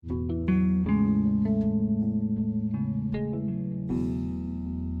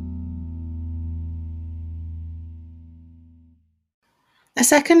A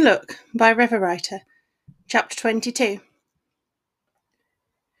Second Look by RiverWriter, Chapter 22.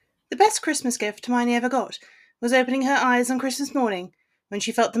 The best Christmas gift Hermione ever got was opening her eyes on Christmas morning when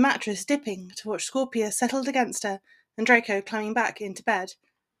she felt the mattress dipping to watch Scorpius settled against her and Draco climbing back into bed.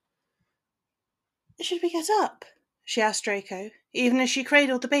 "Should we get up?" she asked Draco, even as she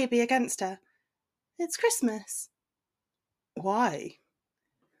cradled the baby against her. "It's Christmas." "Why?"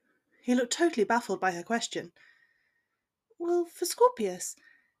 He looked totally baffled by her question. "Well, for Scorpius.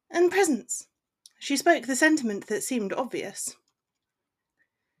 And presents." She spoke the sentiment that seemed obvious.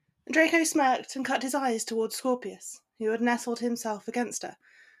 Draco smirked and cut his eyes towards Scorpius, who had nestled himself against her,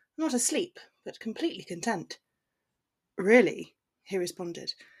 not asleep, but completely content. "Really?" he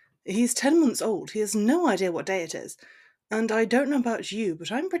responded. "He's 10 months old, he has no idea what day it is, and I don't know about you,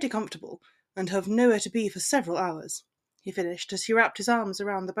 but I'm pretty comfortable, and have nowhere to be for several hours," he finished as he wrapped his arms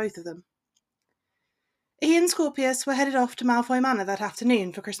around the both of them. He and Scorpius were headed off to Malfoy Manor that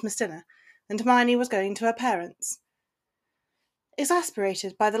afternoon for Christmas dinner, and Hermione was going to her parents'.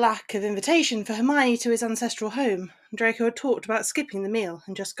 Exasperated by the lack of invitation for Hermione to his ancestral home, Draco had talked about skipping the meal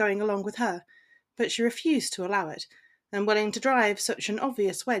and just going along with her, but she refused to allow it, unwilling to drive such an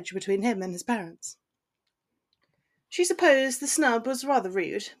obvious wedge between him and his parents. She supposed the snub was rather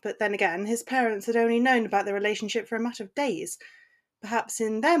rude, but then again, his parents had only known about their relationship for a matter of days. Perhaps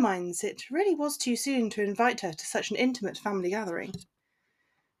in their minds it really was too soon to invite her to such an intimate family gathering.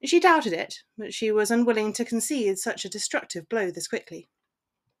 She doubted it, but she was unwilling to concede such a destructive blow this quickly.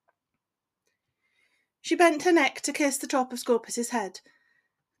 She bent her neck to kiss the top of Scorpius's head.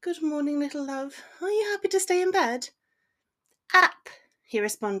 "Good morning, little love. Are you happy to stay in bed?" "Up," he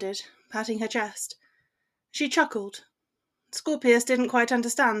responded, patting her chest. She chuckled. Scorpius didn't quite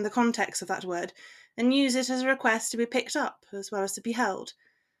understand the context of that word, and used it as a request to be picked up as well as to be held.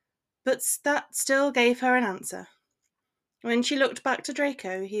 But that still gave her an answer. When she looked back to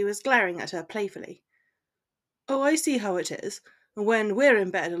Draco, he was glaring at her playfully. "Oh, I see how it is. When we're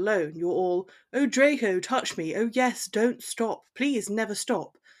in bed alone, you're all, 'Oh, Draco, touch me. Oh, yes, don't stop. Please, never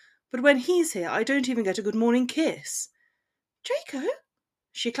stop.' But when he's here, I don't even get a good morning kiss." "Draco?"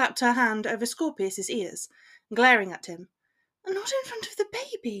 She clapped her hand over Scorpius's ears, glaring at him. "Not in front of the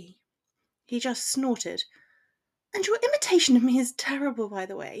baby." He just snorted. "And your imitation of me is terrible, by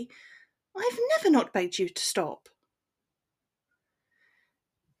the way. I've never not begged you to stop."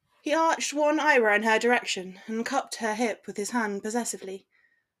 He arched one eyebrow in her direction and cupped her hip with his hand possessively.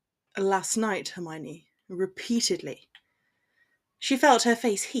 "Last night, Hermione. Repeatedly." She felt her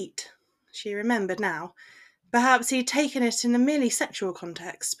face heat. She remembered now. Perhaps he'd taken it in a merely sexual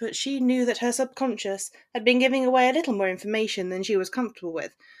context, but she knew that her subconscious had been giving away a little more information than she was comfortable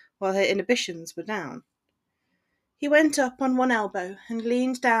with, while her inhibitions were down. He went up on one elbow and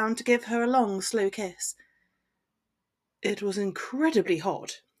leaned down to give her a long, slow kiss. "It was incredibly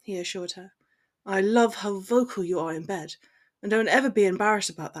hot," he assured her. "I love how vocal you are in bed, and don't ever be embarrassed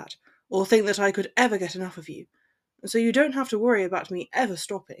about that, or think that I could ever get enough of you. So you don't have to worry about me ever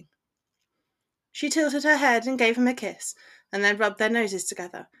stopping." She tilted her head and gave him a kiss, and then rubbed their noses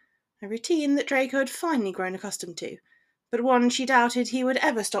together, a routine that Draco had finally grown accustomed to, but one she doubted he would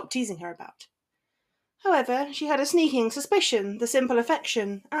ever stop teasing her about. However, she had a sneaking suspicion the simple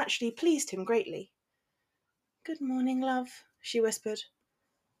affection actually pleased him greatly. "Good morning, love," she whispered.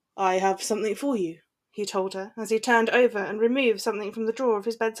 "I have something for you," he told her, as he turned over and removed something from the drawer of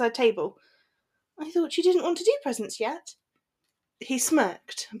his bedside table. "I thought you didn't want to do presents yet." He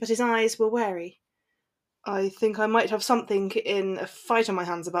smirked, but his eyes were wary. "I think I might have something in a fight on my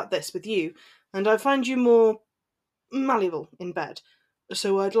hands about this with you, and I find you more malleable in bed,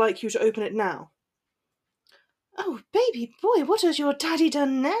 so I'd like you to open it now." "Oh, baby boy, what has your daddy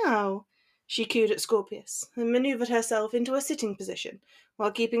done now?" She cooed at Scorpius, and manoeuvred herself into a sitting position,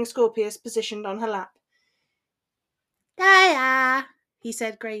 while keeping Scorpius positioned on her lap. "Gaia," he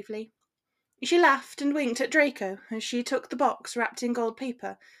said gravely. She laughed and winked at Draco as she took the box wrapped in gold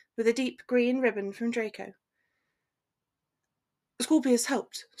paper with a deep green ribbon from Draco. "Scorpius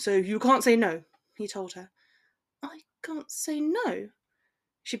helped, so you can't say no," he told her. "I can't say no."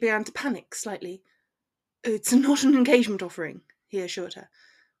 She began to panic slightly. "It's not an engagement offering," he assured her.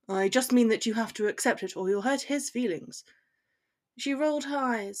 "I just mean that you have to accept it or you'll hurt his feelings." She rolled her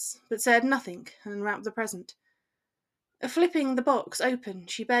eyes, but said nothing, and unwrapped the present. Flipping the box open,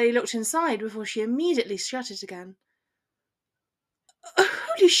 she barely looked inside before she immediately shut it again. "Oh,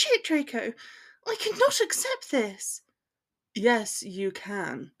 holy shit, Draco! I cannot accept this!" "Yes, you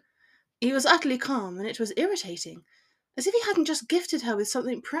can." He was utterly calm, and it was irritating, as if he hadn't just gifted her with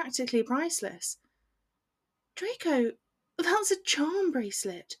something practically priceless. "Draco, that's a charm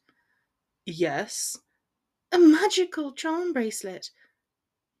bracelet." "Yes." "A magical charm bracelet.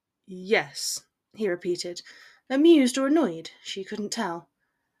 Yes, he repeated, amused or annoyed, she couldn't tell.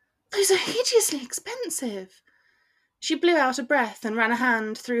 Those are hideously expensive. She blew out a breath and ran a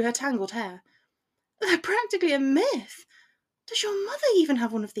hand through her tangled hair. They're practically a myth. Does your mother even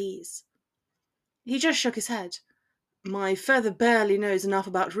have one of these? He just shook his head. My father barely knows enough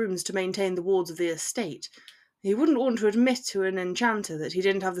about runes to maintain the wards of the estate. He wouldn't want to admit to an enchanter that he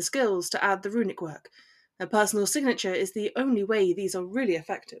didn't have the skills to add the runic work. A personal signature is the only way these are really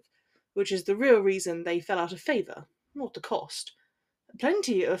effective, which is the real reason they fell out of favour, not the cost.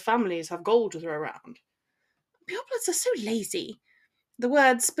 Plenty of families have gold to throw around. Purebloods are so lazy. The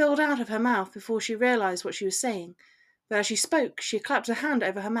words spilled out of her mouth before she realised what she was saying, but as she spoke, she clapped a hand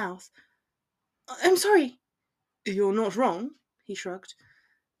over her mouth. I'm sorry. You're not wrong, he shrugged.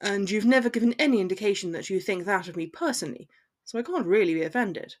 And you've never given any indication that you think that of me personally, so I can't really be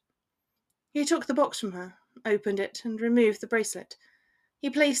offended. He took the box from her, opened it, and removed the bracelet. He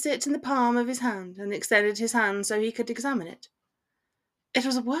placed it in the palm of his hand and extended his hand so he could examine it. It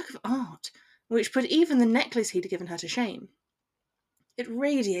was a work of art, which put even the necklace he'd given her to shame. It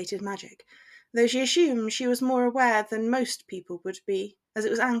radiated magic, though she assumed she was more aware than most people would be, as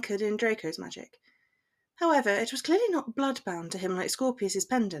it was anchored in Draco's magic. However, it was clearly not blood-bound to him like Scorpius's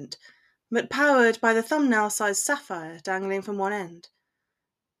pendant, but powered by the thumbnail-sized sapphire dangling from one end.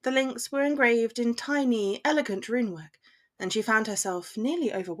 The links were engraved in tiny, elegant runework, and she found herself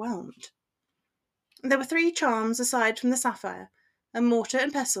nearly overwhelmed. There were 3 charms aside from the sapphire, a mortar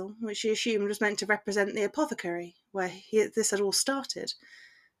and pestle, which she assumed was meant to represent the apothecary, where this had all started,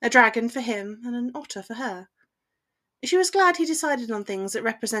 a dragon for him and an otter for her. She was glad he decided on things that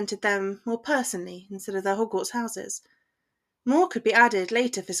represented them more personally instead of their Hogwarts houses. More could be added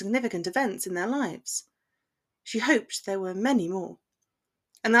later for significant events in their lives. She hoped there were many more.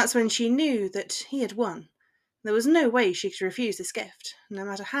 And that's when she knew that he had won. There was no way she could refuse this gift, no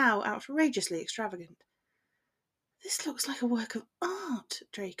matter how outrageously extravagant. This looks like a work of art,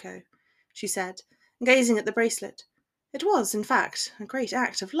 Draco, she said, gazing at the bracelet. It was, in fact, a great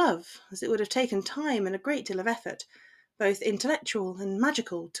act of love, as it would have taken time and a great deal of effort, both intellectual and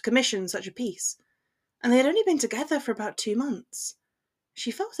magical, to commission such a piece. And they had only been together for about 2 months. She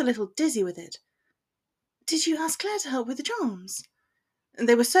felt a little dizzy with it. Did you ask Claire to help with the charms?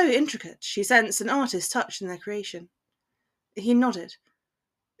 They were so intricate, she sensed an artist's touch in their creation. He nodded.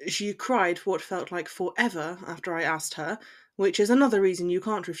 She cried for what felt like forever after I asked her, which is another reason you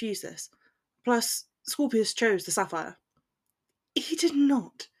can't refuse this. Plus, Scorpius chose the sapphire. He did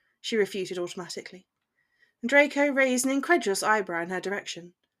not, she refuted automatically. Draco raised an incredulous eyebrow in her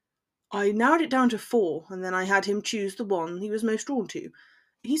direction. I narrowed it down to 4, and then I had him choose the one he was most drawn to.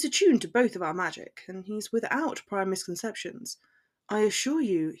 He's attuned to both of our magic, and he's without prior misconceptions. I assure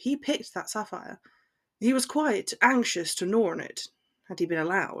you, he picked that sapphire. He was quite anxious to gnaw on it, had he been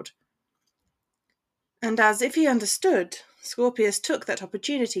allowed. And as if he understood, Scorpius took that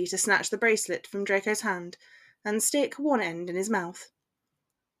opportunity to snatch the bracelet from Draco's hand and stick one end in his mouth.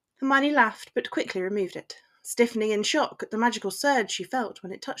 Hermione laughed, but quickly removed it, stiffening in shock at the magical surge she felt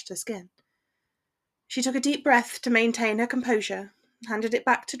when it touched her skin. She took a deep breath to maintain her composure, handed it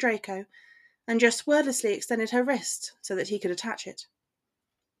back to Draco, and just wordlessly extended her wrist so that he could attach it.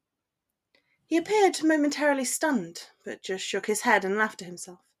 He appeared momentarily stunned, but just shook his head and laughed to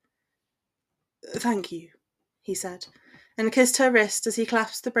himself. Thank you, he said, and kissed her wrist as he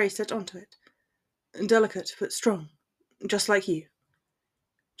clasped the bracelet onto it. Delicate, but strong, just like you.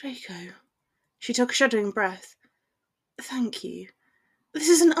 Draco. She took a shuddering breath. Thank you. This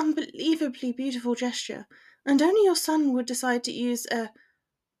is an unbelievably beautiful gesture, and only your son would decide to use a...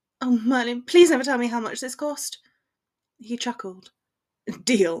 Oh, Merlin, please never tell me how much this cost. He chuckled.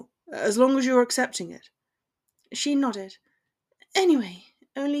 Deal, as long as you're accepting it. She nodded. Anyway,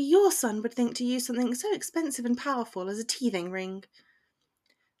 only your son would think to use something so expensive and powerful as a teething ring.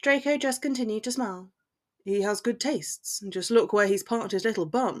 Draco just continued to smile. He has good tastes, and just look where he's parked his little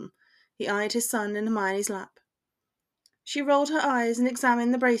bum. He eyed his son in Hermione's lap. She rolled her eyes and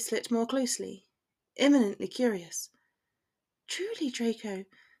examined the bracelet more closely, eminently curious. Truly, Draco,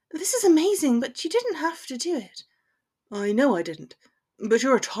 this is amazing, but you didn't have to do it. I know I didn't, but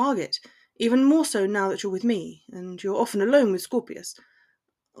you're a target, even more so now that you're with me, and you're often alone with Scorpius.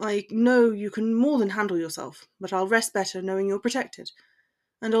 I know you can more than handle yourself, but I'll rest better knowing you're protected,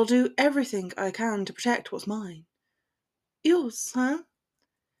 and I'll do everything I can to protect what's mine. Yours, huh?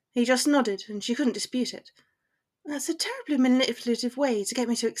 He just nodded, and she couldn't dispute it. That's a terribly manipulative way to get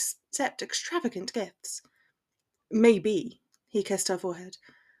me to accept extravagant gifts. Maybe, he kissed her forehead,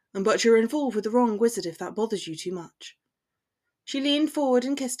 but you're involved with the wrong wizard if that bothers you too much. She leaned forward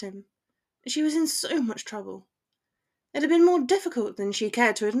and kissed him. She was in so much trouble. It had been more difficult than she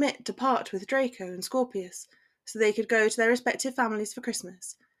cared to admit to part with Draco and Scorpius, so they could go to their respective families for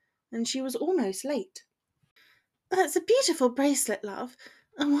Christmas, and she was almost late. "That's a beautiful bracelet, love.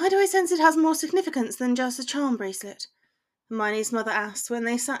 And why do I sense it has more significance than just a charm bracelet?" Hermione's mother asked when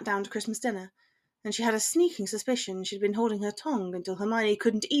they sat down to Christmas dinner, and she had a sneaking suspicion she'd been holding her tongue until Hermione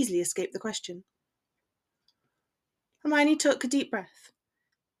couldn't easily escape the question. Hermione took a deep breath.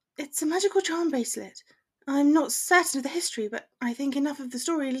 "It's a magical charm bracelet. I'm not certain of the history, but I think enough of the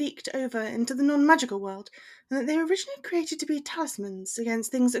story leaked over into the non-magical world, and that they were originally created to be talismans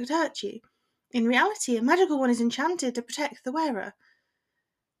against things that could hurt you. In reality, a magical one is enchanted to protect the wearer."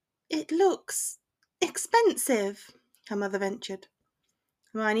 "It looks expensive," her mother ventured.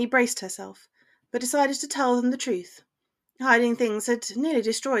 Hermione braced herself, but decided to tell them the truth. Hiding things had nearly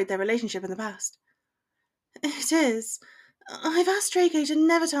destroyed their relationship in the past. "It is. I've asked Draco to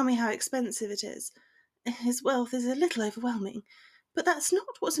never tell me how expensive it is. His wealth is a little overwhelming, but that's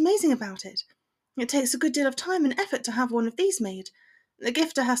not what's amazing about it. It takes a good deal of time and effort to have one of these made. The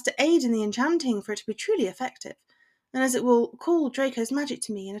gifter has to aid in the enchanting for it to be truly effective, and as it will call Draco's magic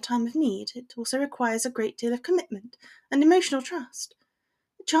to me in a time of need, it also requires a great deal of commitment and emotional trust.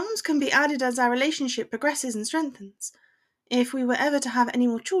 Charms can be added as our relationship progresses and strengthens. If we were ever to have any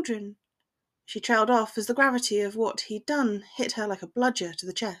more children—" She trailed off as the gravity of what he'd done hit her like a bludger to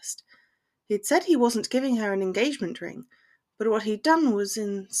the chest. He'd said he wasn't giving her an engagement ring, but what he'd done was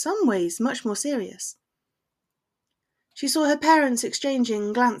in some ways much more serious. She saw her parents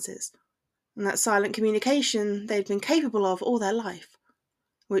exchanging glances, and that silent communication they'd been capable of all their life,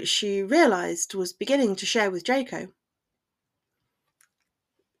 which she realised was beginning to share with Draco.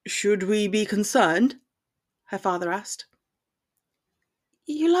 "Should we be concerned?" her father asked.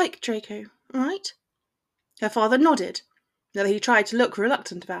 "You like Draco, right?" Her father nodded, though he tried to look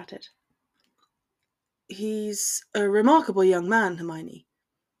reluctant about it. "He's a remarkable young man, Hermione."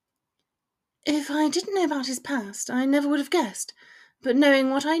 "If I didn't know about his past, I never would have guessed. But knowing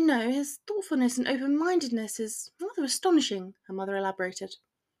what I know, his thoughtfulness and open-mindedness is rather astonishing," her mother elaborated.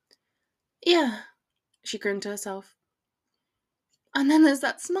 "Yeah," she grinned to herself. "And then there's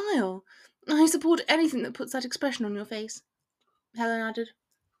that smile. I support anything that puts that expression on your face," Helen added.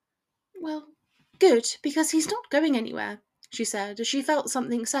 "Well, good, because he's not going anywhere," she said, as she felt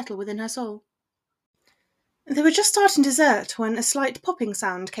something settle within her soul. They were just starting dessert when a slight popping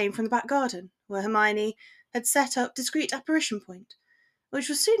sound came from the back garden, where Hermione had set up discreet apparition point, which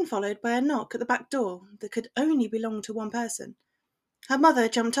was soon followed by a knock at the back door that could only belong to one person. Her mother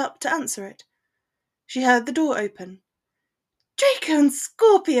jumped up to answer it. She heard the door open. "Draco and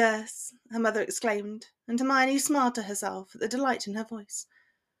Scorpius!" her mother exclaimed, and Hermione smiled to herself at the delight in her voice.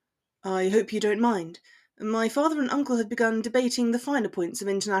 "I hope you don't mind. My father and uncle had begun debating the finer points of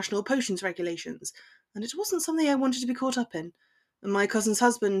international potions regulations, and it wasn't something I wanted to be caught up in. My cousin's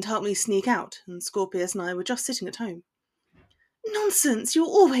husband helped me sneak out, and Scorpius and I were just sitting at home." "Nonsense! You're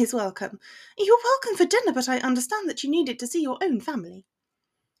always welcome. You're welcome for dinner, but I understand that you needed to see your own family."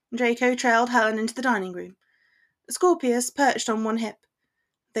 Draco trailed Helen into the dining room. Scorpius perched on one hip.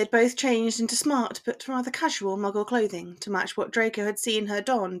 They'd both changed into smart but rather casual Muggle clothing to match what Draco had seen her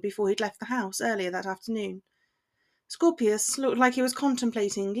don before he'd left the house earlier that afternoon. Scorpius looked like he was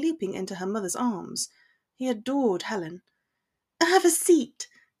contemplating leaping into her mother's arms. He adored Helen. "Have a seat,"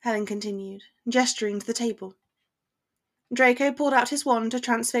 Helen continued, gesturing to the table. Draco pulled out his wand to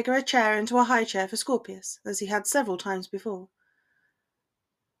transfigure a chair into a high chair for Scorpius, as he had several times before.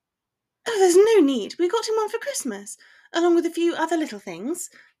 "Oh, there's no need. We got him one for Christmas, along with a few other little things,"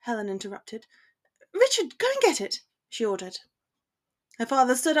 Helen interrupted. "Richard, go and get it," she ordered. Her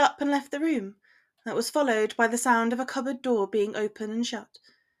father stood up and left the room. That was followed by the sound of a cupboard door being opened and shut,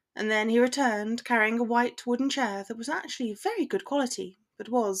 and then he returned carrying a white wooden chair that was actually very good quality, but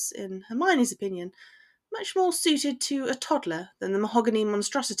was, in Hermione's opinion, much more suited to a toddler than the mahogany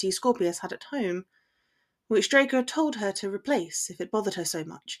monstrosity Scorpius had at home, which Draco had told her to replace if it bothered her so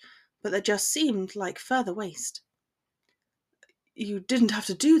much, but that just seemed like further waste. "You didn't have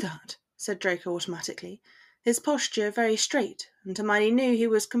to do that," said Draco automatically, his posture very straight, and Hermione knew he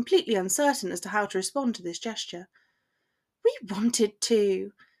was completely uncertain as to how to respond to this gesture. "We wanted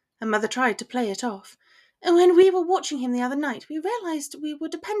to." Her mother tried to play it off. "And when we were watching him the other night, we realised we were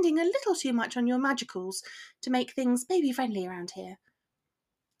depending a little too much on your magicals to make things baby-friendly around here."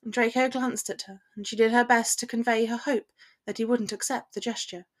 Draco glanced at her, and she did her best to convey her hope that he wouldn't accept the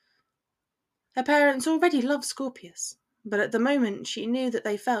gesture. Her parents already loved Scorpius, but at the moment she knew that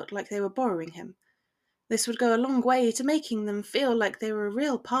they felt like they were borrowing him. This would go a long way to making them feel like they were a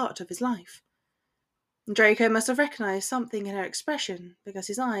real part of his life. Draco must have recognised something in her expression, because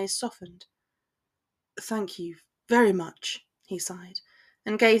his eyes softened. "Thank you Very much, he sighed,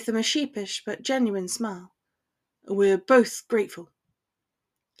 and gave them a sheepish but genuine smile. We're both grateful.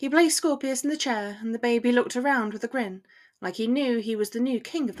 He placed Scorpius in the chair, and the baby looked around with a grin, like he knew he was the new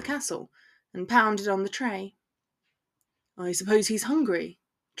king of the castle, and pounded on the tray. I suppose he's hungry,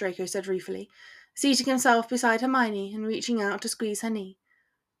 Draco said ruefully, seating himself beside Hermione and reaching out to squeeze her knee.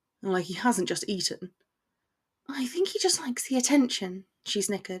 Like he hasn't just eaten. I think he just likes the attention, she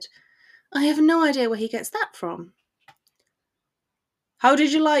snickered. I have no idea where he gets that from. How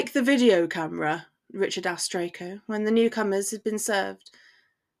did you like the video camera? Richard asked Draco, when the newcomers had been served,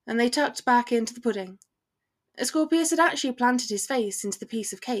 and they tucked back into the pudding. Scorpius had actually planted his face into the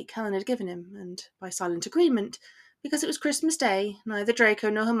piece of cake Helen had given him, and, by silent agreement, because it was Christmas Day, neither Draco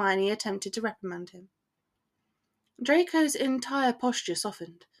nor Hermione attempted to reprimand him. Draco's entire posture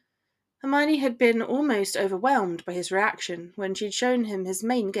softened. Hermione had been almost overwhelmed by his reaction when she'd shown him his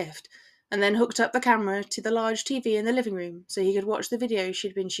main gift, and then hooked up the camera to the large TV in the living room so he could watch the videos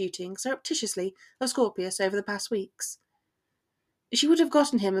she'd been shooting surreptitiously of Scorpius over the past weeks. She would have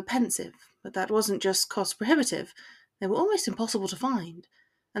gotten him a pensive, but that wasn't just cost prohibitive, they were almost impossible to find,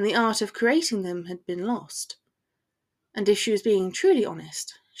 and the art of creating them had been lost. And if she was being truly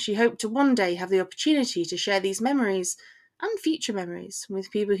honest, she hoped to one day have the opportunity to share these memories, and future memories,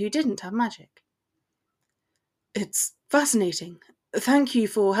 with people who didn't have magic. It's fascinating. Thank you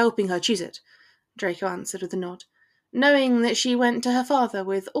for helping her choose it, Draco answered with a nod, knowing that she went to her father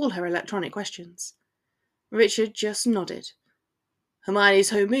with all her electronic questions. Richard just nodded. Hermione's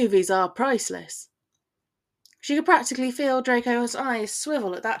home movies are priceless. She could practically feel Draco's eyes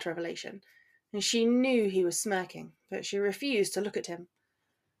swivel at that revelation, and she knew he was smirking, but she refused to look at him.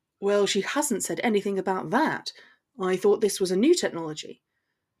 Well, she hasn't said anything about that. I thought this was a new technology.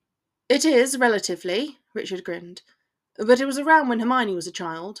 It is, relatively, Richard grinned, but it was around when Hermione was a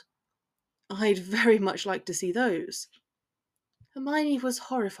child. I'd very much like to see those. Hermione was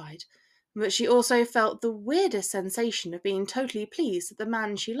horrified, but she also felt the weirdest sensation of being totally pleased that the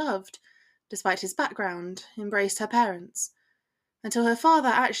man she loved, despite his background, embraced her parents. Until her father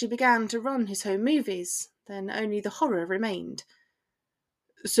actually began to run his home movies, then only the horror remained.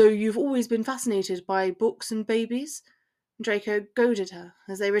 So you've always been fascinated by books and babies? Draco goaded her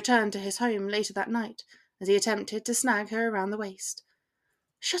as they returned to his home later that night, as he attempted to snag her around the waist.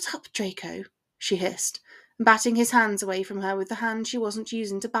 Shut up, Draco, she hissed, batting his hands away from her with the hand she wasn't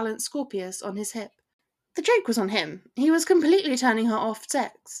using to balance Scorpius on his hip. The joke was on him. He was completely turning her off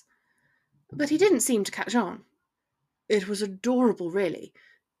sex. But he didn't seem to catch on. It was adorable, really.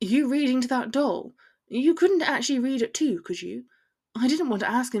 You reading to that doll. You couldn't actually read it too, could you? I didn't want to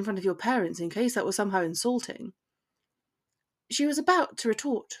ask in front of your parents in case that was somehow insulting. She was about to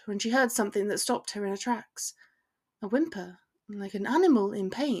retort when she heard something that stopped her in her tracks. A whimper, like an animal in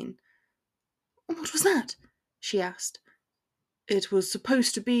pain. What was that? She asked. It was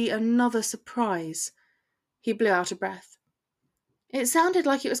supposed to be another surprise. He blew out a breath. It sounded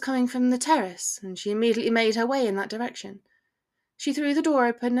like it was coming from the terrace, and she immediately made her way in that direction. She threw the door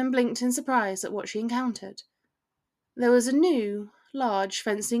open and blinked in surprise at what she encountered. There was a new, large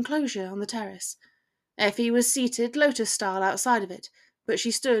fenced enclosure on the terrace. Effie was seated lotus-style outside of it, but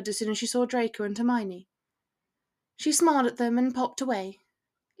she stood as soon as she saw Draco and Hermione. She smiled at them and popped away.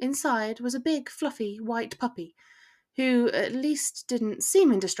 Inside was a big, fluffy, white puppy, who at least didn't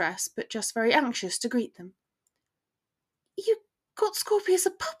seem in distress, but just very anxious to greet them. You got Scorpius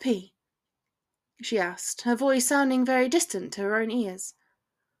a puppy? She asked, her voice sounding very distant to her own ears.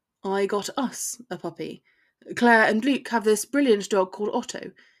 I got us a puppy. Claire and Luke have this brilliant dog called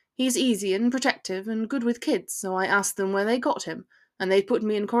Otto. He's easy and protective and good with kids, so I asked them where they got him, and they put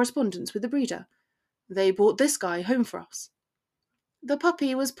me in correspondence with the breeder. They brought this guy home for us. The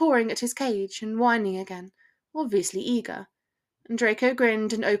puppy was pawing at his cage and whining again, obviously eager. Draco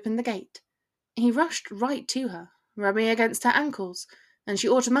grinned and opened the gate. He rushed right to her, rubbing against her ankles, and she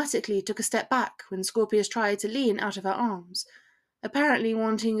automatically took a step back when Scorpius tried to lean out of her arms, apparently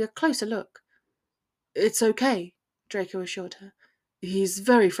wanting a closer look. It's okay, Draco assured her. He's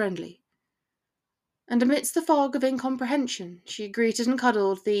very friendly. And amidst the fog of incomprehension, she greeted and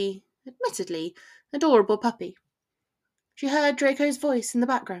cuddled the, admittedly, adorable puppy. She heard Draco's voice in the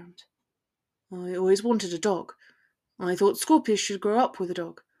background. I always wanted a dog. I thought Scorpius should grow up with a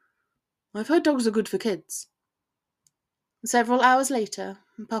dog. I've heard dogs are good for kids. Several hours later,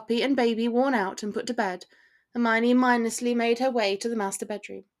 puppy and baby worn out and put to bed, Hermione mindlessly made her way to the master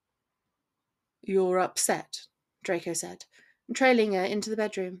bedroom. You're upset, Draco said, trailing her into the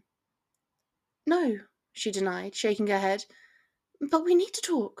bedroom. No, she denied, shaking her head, but we need to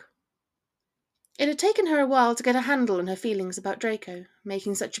talk. It had taken her a while to get a handle on her feelings about Draco,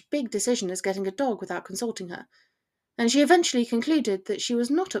 making such a big decision as getting a dog without consulting her, and she eventually concluded that she was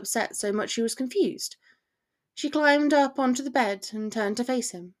not upset so much she was confused. She climbed up onto the bed and turned to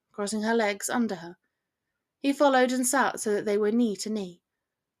face him, crossing her legs under her. He followed and sat so that they were knee to knee.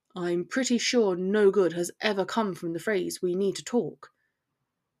 "I'm pretty sure no good has ever come from the phrase 'we need to talk.'"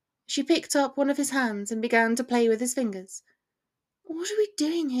 She picked up one of his hands and began to play with his fingers. "What are we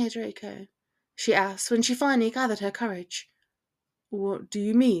doing here, Draco?" she asked when she finally gathered her courage. "What do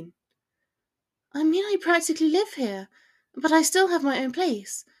you mean?" "I mean I practically live here, but I still have my own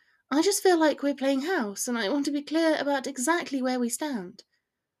place. I just feel like we're playing house, and I want to be clear about exactly where we stand."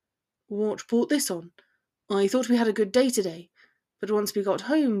 "What brought this on? I thought we had a good day today, but once we got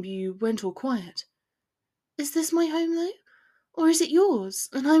home you went all quiet." "Is this my home, though? Or is it yours,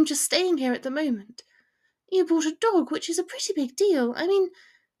 and I'm just staying here at the moment? You bought a dog, which is a pretty big deal. I mean,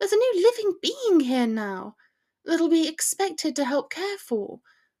 there's a new living being here now that'll be expected to help care for.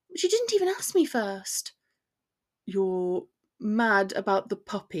 But you didn't even ask me first." "You're mad about the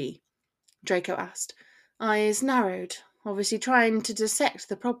puppy?" Draco asked, eyes narrowed, obviously trying to dissect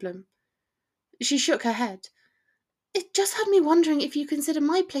the problem. She shook her head. "It just had me wondering if you consider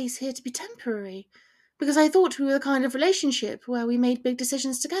my place here to be temporary, because I thought we were the kind of relationship where we made big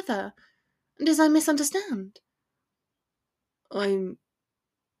decisions together. Did I misunderstand?" I'm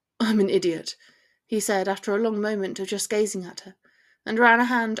an idiot," he said after a long moment of just gazing at her, and ran a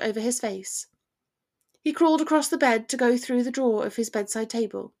hand over his face. He crawled across the bed to go through the drawer of his bedside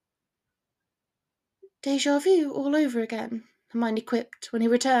table. "Deja vu all over again," Hermione quipped when he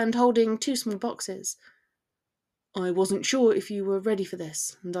returned holding 2 small boxes. "I wasn't sure if you were ready for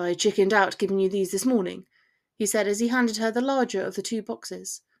this, and I chickened out giving you these this morning," he said as he handed her the larger of the 2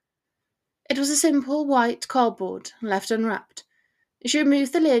 boxes. It was a simple white cardboard, left unwrapped. She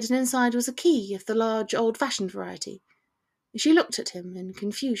removed the lid, and inside was a key of the large old-fashioned variety. She looked at him in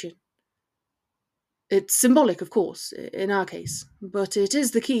confusion. "It's symbolic, of course, in our case, but it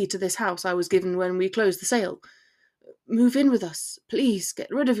is the key to this house I was given when we closed the sale. Move in with us, please,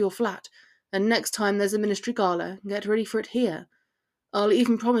 get rid of your flat, and next time there's a ministry gala, get ready for it here. I'll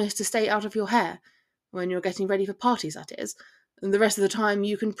even promise to stay out of your hair, when you're getting ready for parties, that is, and the rest of the time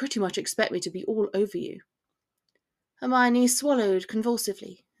you can pretty much expect me to be all over you." Hermione swallowed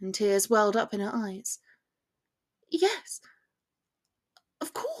convulsively, and tears welled up in her eyes. "Yes,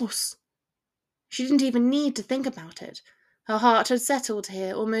 of course." She didn't even need to think about it. Her heart had settled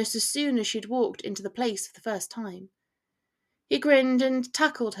here almost as soon as she'd walked into the place for the first time. He grinned and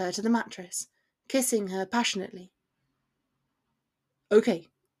tackled her to the mattress, kissing her passionately. "Okay,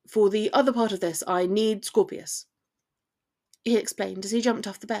 for the other part of this I need Scorpius," he explained as he jumped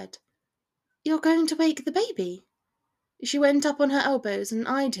off the bed. "You're going to wake the baby?" She went up on her elbows and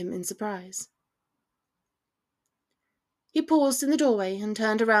eyed him in surprise. He paused in the doorway and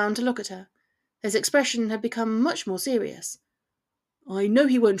turned around to look at her. His expression had become much more serious. "I know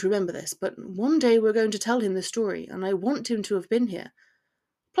he won't remember this, but one day we're going to tell him this story, and I want him to have been here.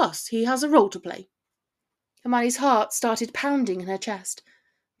 Plus, he has a role to play." Hermione's heart started pounding in her chest,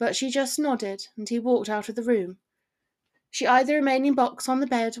 but she just nodded, and he walked out of the room. She eyed the remaining box on the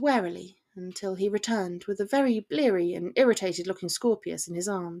bed warily until he returned with a very bleary and irritated-looking Scorpius in his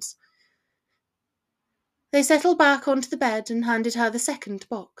arms. They settled back onto the bed and handed her the second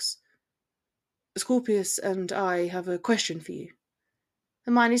box. "Scorpius and I have a question for you."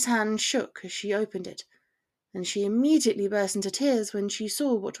 Hermione's hand shook as she opened it, and she immediately burst into tears when she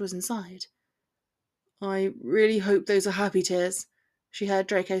saw what was inside. "I really hope those are happy tears," she heard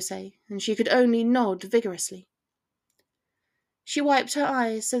Draco say, and she could only nod vigorously. She wiped her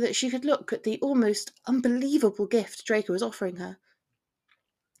eyes so that she could look at the almost unbelievable gift Draco was offering her.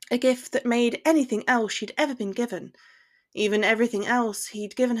 A gift that made anything else she'd ever been given, even everything else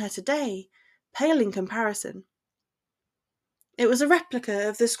he'd given her today, pale in comparison. It was a replica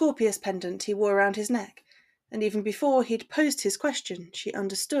of the Scorpius pendant he wore around his neck, and even before he'd posed his question, she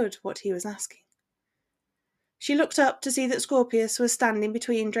understood what he was asking. She looked up to see that Scorpius was standing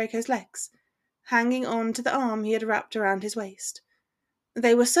between Draco's legs, hanging on to the arm he had wrapped around his waist.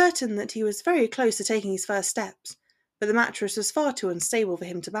 They were certain that he was very close to taking his first steps, but the mattress was far too unstable for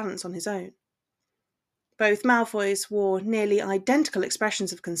him to balance on his own. Both Malfoys wore nearly identical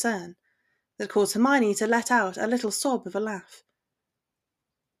expressions of concern that caused Hermione to let out a little sob of a laugh.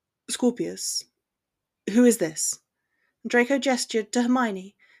 "Scorpius, who is this?" Draco gestured to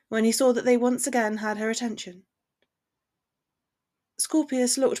Hermione when he saw that they once again had her attention.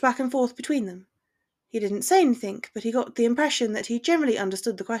 Scorpius looked back and forth between them. He didn't say anything, but he got the impression that he generally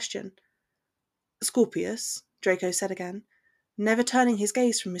understood the question. "Scorpius," Draco said again, never turning his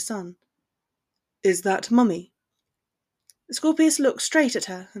gaze from his son. "Is that Mummy?" Scorpius looked straight at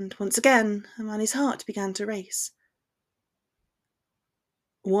her, and once again Hermione's heart began to race.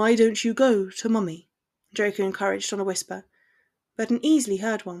 Why don't you go to Mummy? Draco encouraged on a whisper, but an easily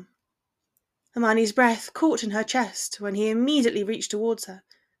heard one. Hermione's breath caught in her chest when he immediately reached towards her,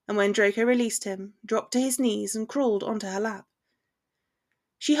 and when Draco released him, dropped to his knees and crawled onto her lap.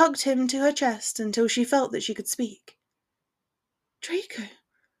 She hugged him to her chest until she felt that she could speak. Draco,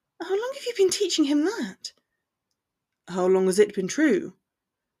 how long have you been teaching him that? How long has it been true?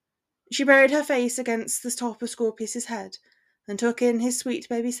 She buried her face against the top of Scorpius's head and took in his sweet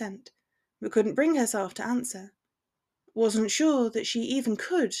baby scent, but couldn't bring herself to answer. Wasn't sure that she even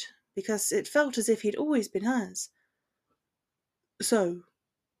could, because it felt as if he'd always been hers. So,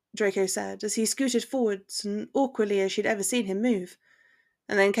 Draco said, as he scooted forwards and awkwardly as she'd ever seen him move,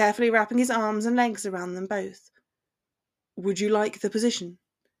 and then carefully wrapping his arms and legs around them both. Would you like the position?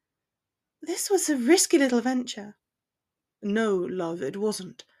 This was a risky little venture. No, love, it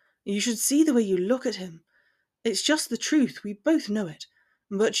wasn't. You should see the way you look at him. It's just the truth, we both know it.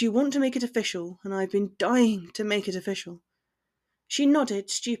 But you want to make it official, and I've been dying to make it official. She nodded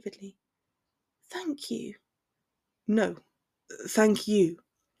stupidly. Thank you. No, thank you.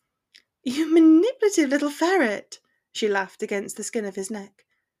 You manipulative little ferret, she laughed against the skin of his neck.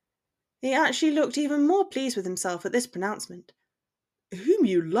 He actually looked even more pleased with himself at this pronouncement. Whom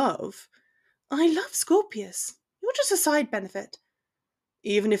you love? I love Scorpius. You're just a side benefit.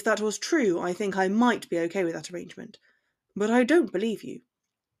 Even if that was true, I think I might be okay with that arrangement. But I don't believe you.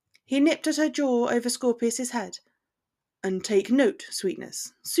 He nipped at her jaw over Scorpius's head. And take note,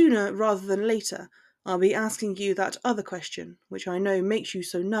 sweetness. Sooner rather than later, I'll be asking you that other question, which I know makes you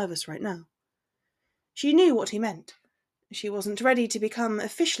so nervous right now. She knew what he meant. She wasn't ready to become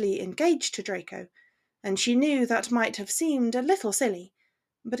officially engaged to Draco, and she knew that might have seemed a little silly,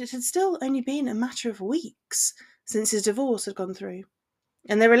 but it had still only been a matter of weeks since his divorce had gone through,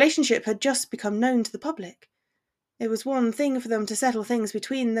 and their relationship had just become known to the public. It was one thing for them to settle things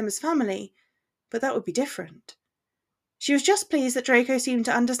between them as family, but that would be different. She was just pleased that Draco seemed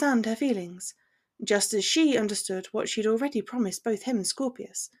to understand her feelings, just as she understood what she'd already promised both him and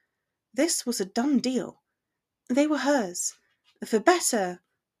Scorpius. This was a done deal. They were hers, for better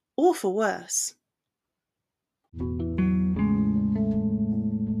or for worse.